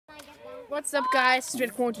What's up, guys?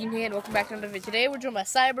 Straight Quarantine here, and welcome back to another video. Today we're joined by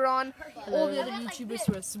Cyberon, all the other YouTubers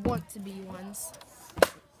who want to be ones.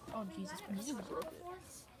 Oh Jesus, you broke it.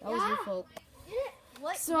 That was your fault.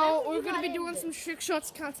 So we're gonna be doing some trick shots.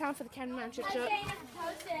 Countdown for the cameraman trick shot.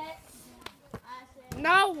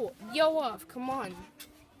 No, yo off. Come on.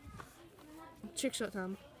 Trick shot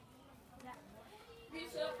time.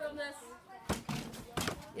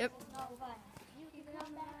 Yep.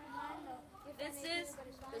 This is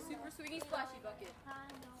the Super Swingy Splashy Bucket.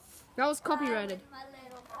 That was copyrighted. My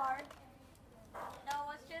little card.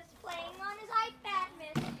 Noah's just playing on his iPad,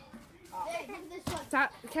 miss.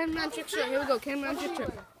 Cameraman trick shot. Here we go. Cameraman trick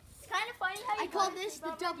shot. It's kind of funny how you call this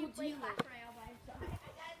the double dealer.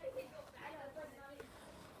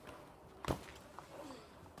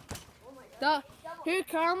 Here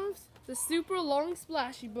comes the super long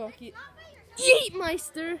splashy bucket. Yeet,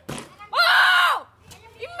 Meister! Oh!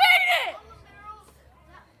 You made it!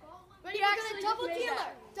 Ready, we're gonna double dealer.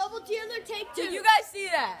 Double dealer, take two. Did you guys see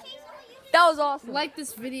that? That was awesome. Like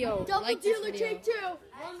this video. Double like this dealer, video. take two.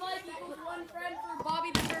 One like equals one friend for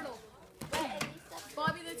Bobby the Turtle.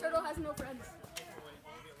 Bobby the Turtle has no friends.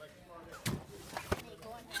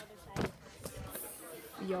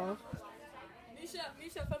 Y'all. Misha,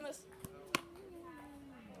 film this.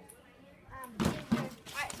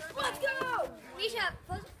 Let's go! Misha,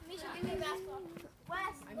 give me a basketball. Wes.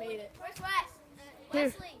 I made it. Where's Wes? Here.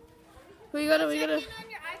 Wesley. We gotta Check in on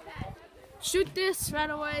your iPad. shoot this right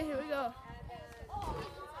away. Here we go.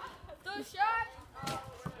 The shot!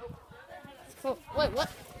 Oh, wait, what?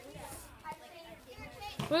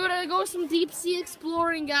 We're gonna go some deep sea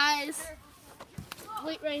exploring, guys.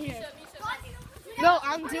 Wait, right here. No,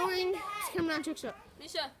 I'm doing cameraman trick shot.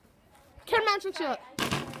 Misha. Cameraman trick shot.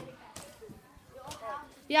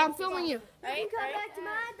 Yeah, I'm filming you. Right? Come back to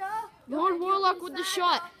mine, though. Lord Warlock with the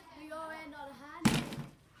shot. We go in on a hand.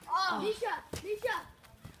 Oh, Misha.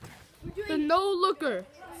 We're The doing no looker.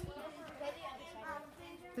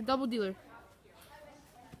 The double dealer.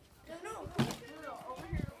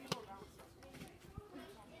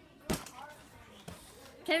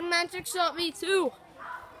 Cameraman trick shot me too.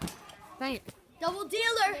 Dang it. double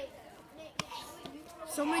dealer.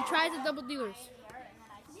 So many tries at double dealers.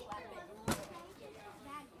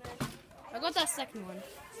 I got that second one.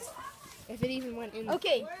 If it even went in.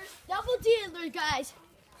 Okay, double dealer, guys.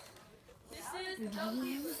 This is the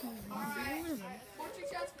Alright. 4 trick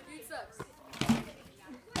shots for Dude Sucks.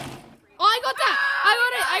 Oh, I got that!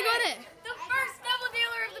 I got it! The first double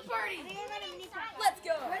dealer of the party. Let's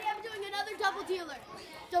go. Ready, I'm doing another double dealer.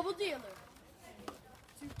 Double dealer.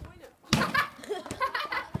 2.0.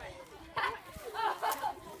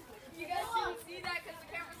 You guys didn't see that because the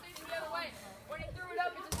camera's facing the other way. When he threw it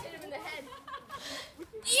up, it just hit him in the head.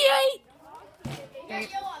 Yay! Here,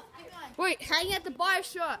 go off. Keep going. Wait, hang at the bar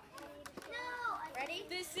shot. Ready?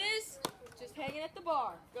 This is just hanging at the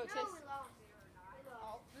bar. Go, Chase.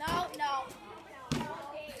 No.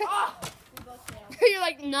 Oh! You're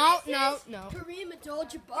like, no. Kareem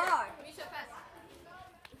Abdul-Jabbar. Misha,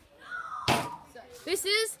 pass. This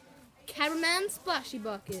is Cameraman Splashy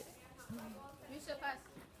Bucket. Misha, pass.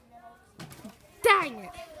 Dang it.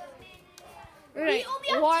 Alright, We only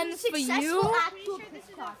have one two for successful you actual pick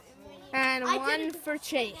shots. and I one didn't- for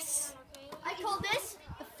Chase. I call this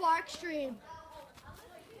the far extreme.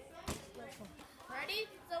 Ready?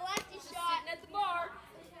 The lefty shot. Sitting at the bar.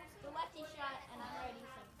 The lefty shot, and I'm ready.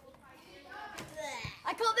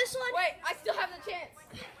 I call this one Wait, I still have the chance.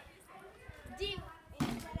 deep.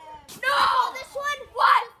 No! This one,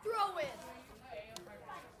 What? throw in.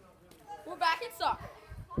 We're back in soccer.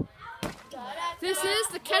 This is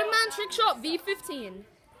the Cameraman Trick Shot V15.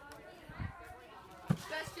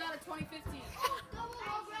 Best shot of 2015.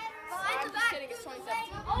 Behind I'm the just back. kidding, it's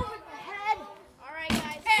 2017. Over the head. Alright,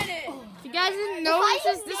 guys. Hit it! If you guys didn't know,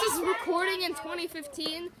 this is recording in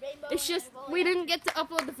 2015. It's just we didn't get to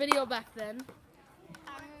upload the video back then.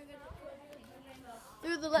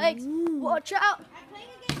 Through the legs. Watch out.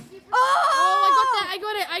 Oh, I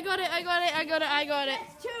got it.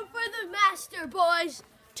 Two for the master, boys.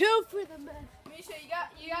 Two for the master. Misha, you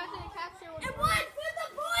got to capture one. And one for the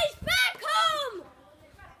boys back home.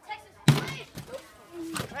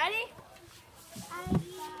 Ready?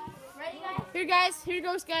 Ready, guys? Here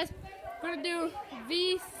goes, guys. We're gonna do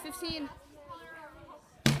V15.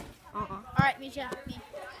 Alright, Misha. Me.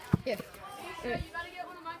 Yeah. Misha, you got to get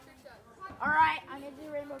one of my trick shots. Alright, I'm gonna do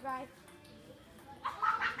rainbow, guys.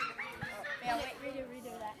 Yeah, wait,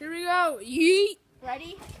 redo that. Here we go. Yeet.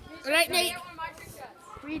 Ready? All right, You Nate. got one of my trick shots.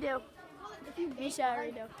 Redo. Misha,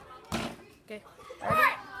 redo. Okay.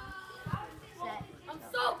 Alright. Set. I'm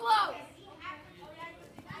so close.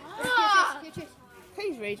 Ah! Here, Chase.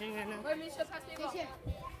 He's raging right now. Wait, Misha, pass me the ball. Here.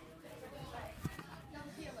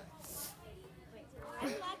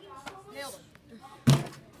 Nailed it.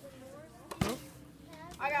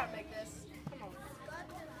 I gotta make this. Come on.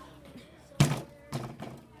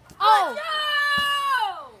 Oh!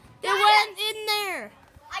 No! It went in there.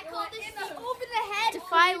 I called this thing over the head.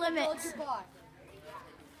 Defy limits.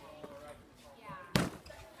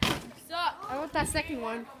 Suck. I want that second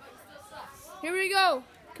one. Here we go.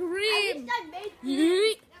 At Kareem. least I made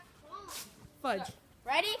Yeet. Fudge.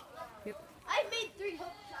 Ready? Yep. I made 3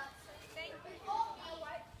 hook shots.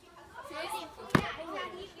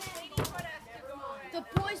 The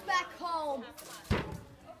boys back home.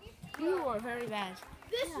 You are very bad.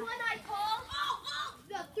 This one I call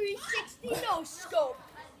the 360 no scope.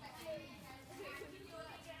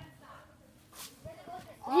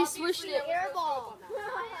 He swished it. Airball.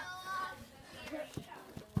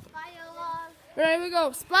 There we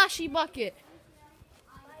go. Splashy bucket.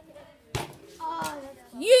 Oh,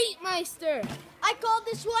 Yeet Meister. I called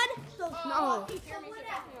this one the No.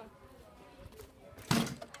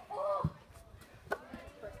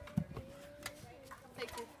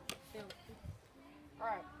 Take two.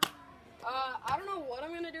 Alright. I don't know what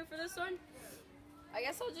I'm gonna do for this one. I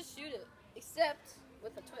guess I'll just shoot it. Except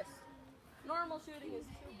with a twist. Normal shooting is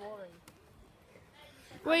too boring.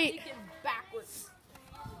 Wait. Thinking backwards.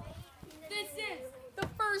 This is the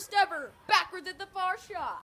first ever backwards at the far shot.